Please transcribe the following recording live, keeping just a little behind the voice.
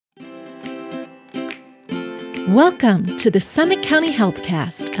Welcome to the Summit County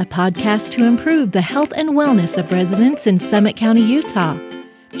Healthcast, a podcast to improve the health and wellness of residents in Summit County, Utah.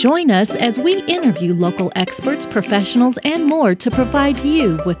 Join us as we interview local experts, professionals, and more to provide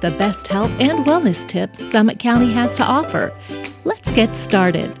you with the best health and wellness tips Summit County has to offer. Let's get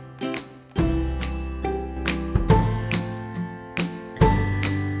started.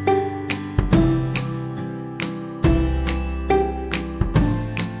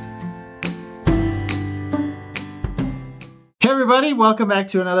 Everybody, welcome back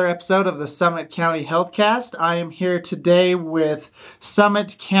to another episode of the Summit County Healthcast. I am here today with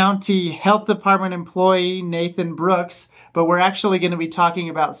Summit County Health Department employee Nathan Brooks, but we're actually going to be talking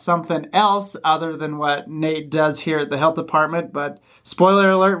about something else other than what Nate does here at the health department. But spoiler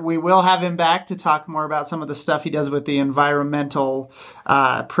alert, we will have him back to talk more about some of the stuff he does with the environmental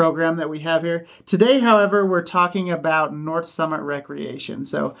program that we have here. Today, however, we're talking about North Summit Recreation.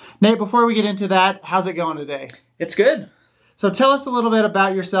 So Nate, before we get into that, how's it going today? It's good. So tell us a little bit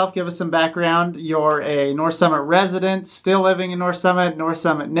about yourself. Give us some background. You're a North Summit resident, still living in North Summit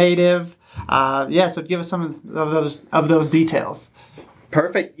native. So give us some of those details.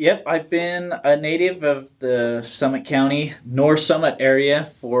 Perfect. Yep, I've been a native of the Summit County, North Summit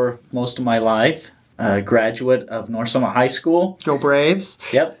area for most of my life. A graduate of North Summit High School. Go Braves.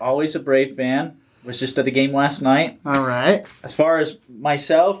 Yep, always a Brave fan. Was just at a game last night. All right. As far as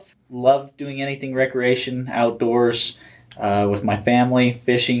myself, love doing anything recreation, outdoors, with my family,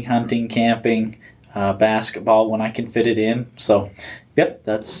 fishing, hunting, camping, basketball when I can fit it in. So, yep,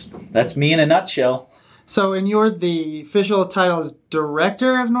 that's me in a nutshell. So, and you're the official title is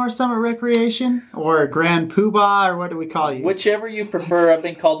Director of North Summit Recreation or Grand Poobah, or what do we call you? Whichever you prefer. I've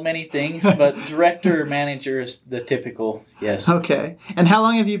been called many things, but Director or Manager is the typical, yes. Okay. And how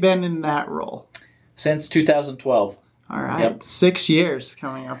long have you been in that role? Since 2012. All right. Yep. 6 years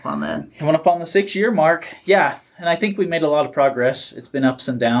coming up on that. Coming up on the 6-year mark. Yeah. And I think we made a lot of progress. It's been ups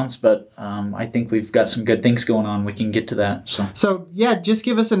and downs, but I think we've got some good things going on. We can get to that. So yeah, just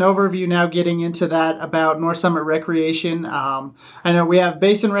give us an overview now getting into that about North Summit Recreation. I know we have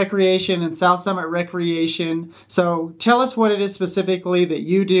Basin Recreation and South Summit Recreation. So tell us what it is specifically that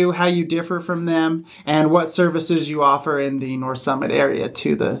you do, how you differ from them, and what services you offer in the North Summit area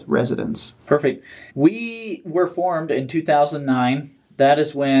to the residents. Perfect. We were formed in 2009. That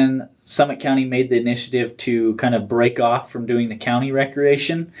is when Summit County made the initiative to kind of break off from doing the county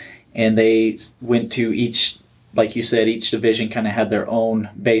recreation, and they went to each, like you said, each division kind of had their own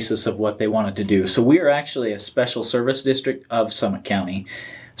basis of what they wanted to do. So we are actually a special service district of Summit County.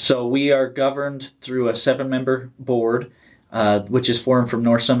 So we are governed through a 7-member board, which is formed from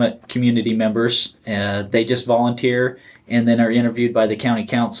North Summit community members. They just volunteer and then are interviewed by the county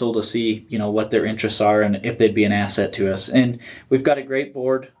council to see, what their interests are and if they'd be an asset to us. And we've got a great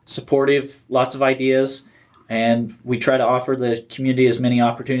board, supportive, lots of ideas, and we try to offer the community as many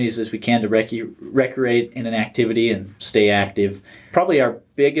opportunities as we can to recreate in an activity and stay active. Probably our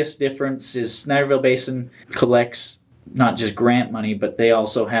biggest difference is Snyderville Basin collects not just grant money, but they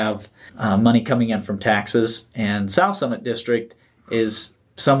also have money coming in from taxes. And South Summit District is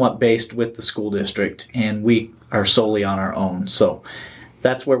somewhat based with the school district, and we are solely on our own. So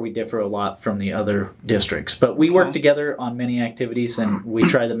that's where we differ a lot from the other districts. But we work together on many activities, and we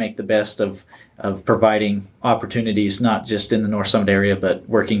try to make the best of providing opportunities, not just in the North Summit area, but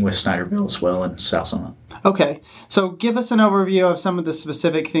working with Snyderville as well and South Summit. Okay, so give us an overview of some of the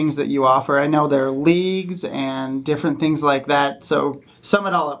specific things that you offer. I know there are leagues and different things like that, so sum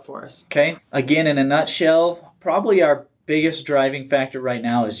it all up for us. Okay, again, in a nutshell, probably our biggest driving factor right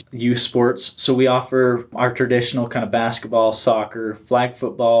now is youth sports. So we offer our traditional kind of basketball, soccer, flag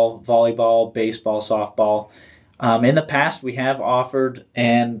football, volleyball, baseball, softball. In the past, we have offered,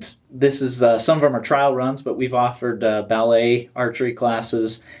 and this is some of them are trial runs, but we've offered ballet, archery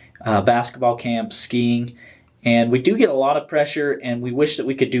classes, basketball camps, skiing. And we do get a lot of pressure, and we wish that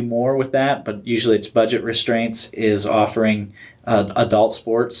we could do more with that, but usually it's budget restraints, is offering adult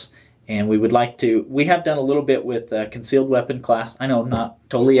sports. And we would like to, we have done a little bit with concealed weapon class. I know I'm not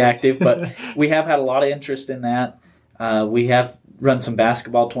totally active, but we have had a lot of interest in that. We have run some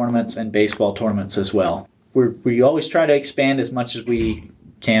basketball tournaments and baseball tournaments as well. We always try to expand as much as we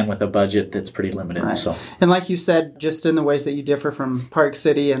can with a budget that's pretty limited. Right. So, and like you said, just in the ways that you differ from Park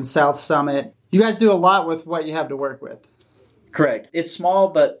City and South Summit, you guys do a lot with what you have to work with. Correct. It's small,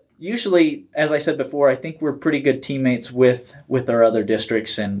 but usually, as I said before, I think we're pretty good teammates with our other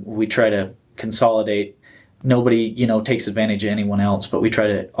districts, and we try to consolidate nobody, takes advantage of anyone else, but we try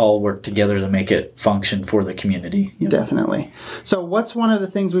to all work together to make it function for the community. Definitely. So what's one of the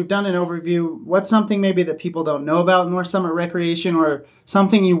things we've done an overview? What's something maybe that people don't know about North Summit Recreation, or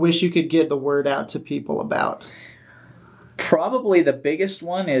something you wish you could get the word out to people about? Probably the biggest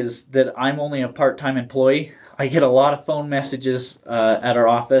one is that I'm only a part-time employee. I get a lot of phone messages at our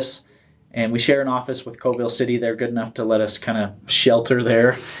office, and we share an office with Coville City. They're good enough to let us kind of shelter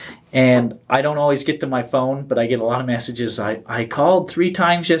there. And I don't always get to my phone, but I get a lot of messages. I called 3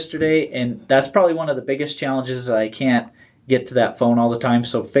 times yesterday, and that's probably one of the biggest challenges. I can't get to that phone all the time.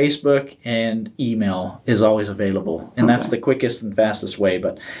 So Facebook and email is always available, and that's the quickest and fastest way.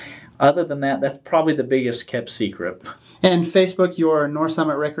 But other than that, that's probably the biggest kept secret. And Facebook, your North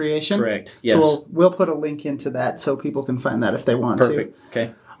Summit Recreation? Correct, yes. So we'll put a link into that so people can find that if they want Perfect. to.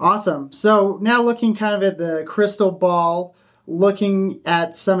 Okay. Awesome. So now looking kind of at the crystal ball, looking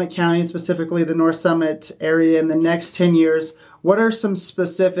at Summit County and specifically the North Summit area in the next 10 years, what are some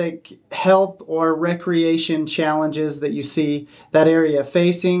specific health or recreation challenges that you see that area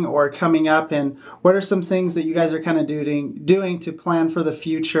facing or coming up? And what are some things that you guys are kind of doing to plan for the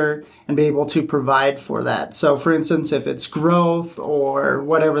future and be able to provide for that? So for instance, if it's growth or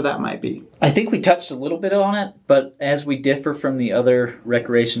whatever that might be. I think we touched a little bit on it, but as we differ from the other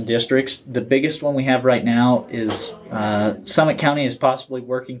recreation districts, the biggest one we have right now is Summit County is possibly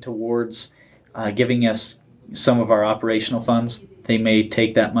working towards giving us some of our operational funds. They may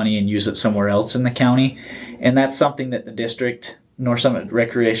take that money and use it somewhere else in the county. And that's something that the district, North Summit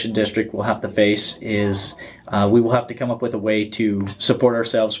Recreation District, will have to face is we will have to come up with a way to support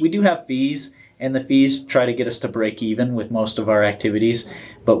ourselves. We do have fees, and the fees try to get us to break even with most of our activities,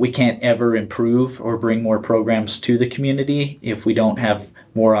 but we can't ever improve or bring more programs to the community if we don't have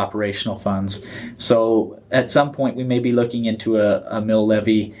more operational funds. So at some point we may be looking into a mill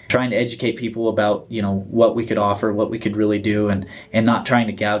levy, trying to educate people about, what we could offer, what we could really do, and not trying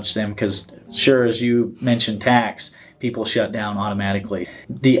to gouge them, because sure, as you mentioned, tax, people shut down automatically.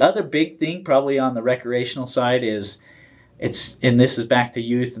 The other big thing probably on the recreational side is and this is back to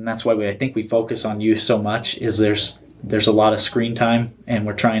youth, and that's why I think we focus on youth so much, is there's a lot of screen time, and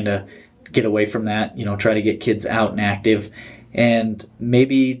we're trying to get away from that, try to get kids out and active. And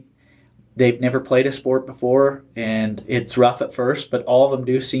maybe they've never played a sport before, and it's rough at first, but all of them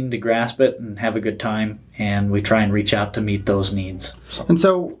do seem to grasp it and have a good time, and we try and reach out to meet those needs. And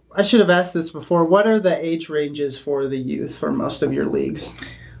so I should have asked this before. What are the age ranges for the youth for most of your leagues?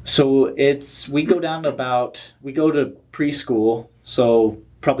 So we go to preschool, so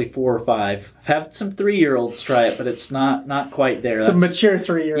probably 4 or 5. I've had some 3-year-olds try it, but it's not quite there. Some mature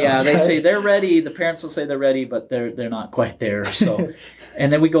 3-year-olds. Yeah, they say they're ready. The parents will say they're ready, but they're not quite there. So,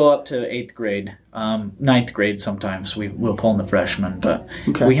 and then we go up to 8th grade, 9th grade. Sometimes we'll pull in the freshmen, but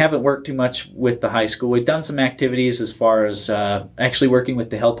we haven't worked too much with the high school. We've done some activities as far as actually working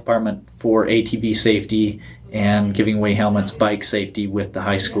with the health department for ATV safety and giving away helmets, bike safety with the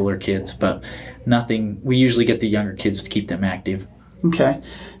high schooler kids, but nothing. We usually get the younger kids to keep them active. Okay.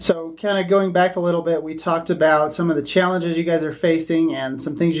 So kind of going back a little bit, we talked about some of the challenges you guys are facing and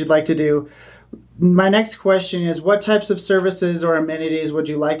some things you'd like to do. My next question is, what types of services or amenities would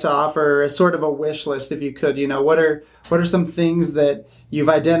you like to offer as sort of a wish list, if you could? What are some things that you've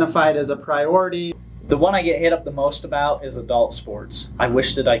identified as a priority? The one I get hit up the most about is adult sports. I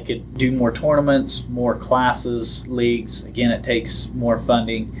wish that I could do more tournaments, more classes, leagues. Again, it takes more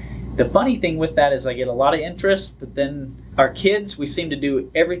funding. The funny thing with that is I get a lot of interest, but then our kids, we seem to do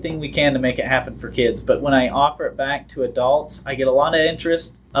everything we can to make it happen for kids. But when I offer it back to adults, I get a lot of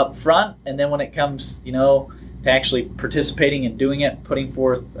interest up front. And then when it comes, to actually participating and doing it, putting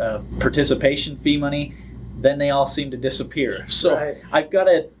forth participation fee money, then they all seem to disappear. So I've got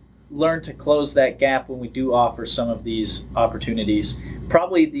to learn to close that gap when we do offer some of these opportunities.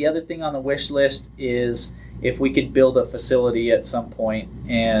 Probably the other thing on the wish list is if we could build a facility at some point,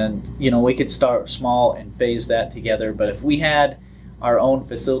 and we could start small and phase that together. But if we had our own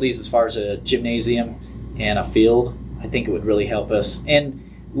facilities as far as a gymnasium and a field, I think it would really help us. And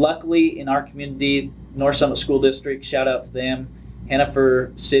luckily in our community, North Summit School District, shout out to them.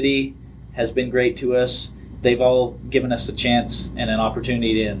 Hannaford City has been great to us. They've all given us a chance and an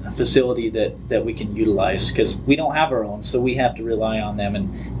opportunity and a facility that we can utilize, because we don't have our own, so we have to rely on them,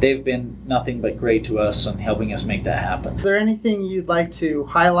 and they've been nothing but great to us on helping us make that happen. Is there anything you'd like to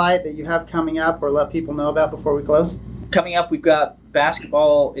highlight that you have coming up or let people know about before we close? Coming up, we've got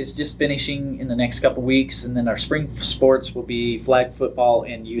basketball is just finishing in the next couple weeks, and then our spring sports will be flag football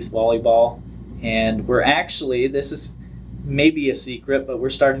and youth volleyball. And we're actually, this is maybe a secret, but we're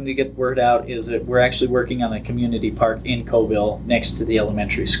starting to get word out, is that we're actually working on a community park in Coville next to the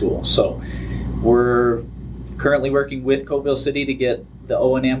elementary school. So we're currently working with Coville City to get the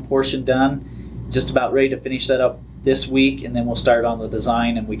O&M portion done. Just about ready to finish that up this week, and then we'll start on the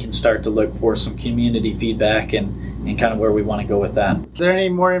design, and we can start to look for some community feedback and kind of where we want to go with that. Is there any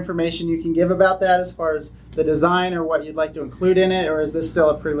more information you can give about that as far as the design or what you'd like to include in it, or is this still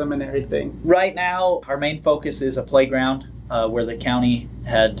a preliminary thing? Right now, our main focus is a playground where the county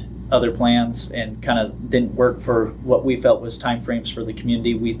had other plans and kind of didn't work for what we felt was timeframes for the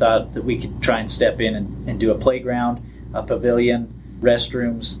community. We thought that we could try and step in and do a playground, a pavilion,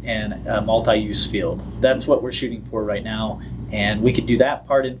 restrooms, and a multi-use field. That's what we're shooting for right now, and we could do that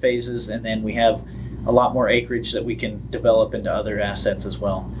part in phases, and then we have a lot more acreage that we can develop into other assets as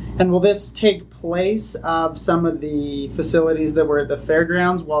well. And will this take place of some of the facilities that were at the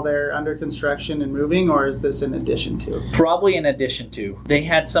fairgrounds while they're under construction and moving, or is this in addition to? Probably in addition to. They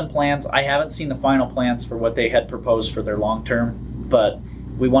had some plans. I haven't seen the final plans for what they had proposed for their long term, but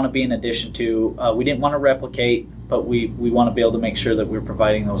we want to be in addition to. We didn't want to replicate, but we want to be able to make sure that we're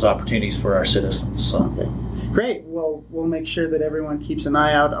providing those opportunities for our citizens. So. Okay. Great. Well, we'll make sure that everyone keeps an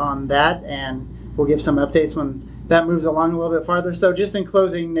eye out on that, and we'll give some updates when that moves along a little bit farther. So just in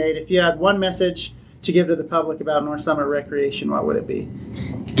closing, Nate, if you had one message to give to the public about North Summit Recreation, what would it be?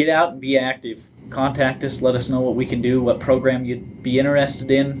 Get out and be active. Contact us. Let us know what we can do, what program you'd be interested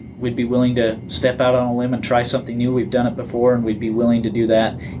in. We'd be willing to step out on a limb and try something new. We've done it before, and we'd be willing to do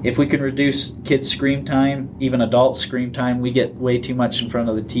that. If we can reduce kids' screen time, even adult screen time, we get way too much in front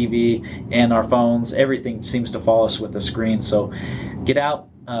of the TV and our phones. Everything seems to follow us with the screen. So get out.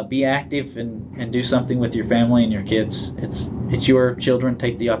 Be active and do something with your family and your kids. It's your children.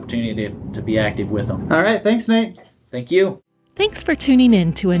 Take the opportunity to be active with them. All right. Thanks, Nate. Thank you. Thanks for tuning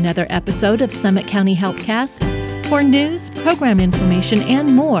in to another episode of Summit County HealthCast. For news, program information,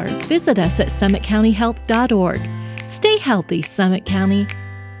 and more, visit us at summitcountyhealth.org. Stay healthy, Summit County.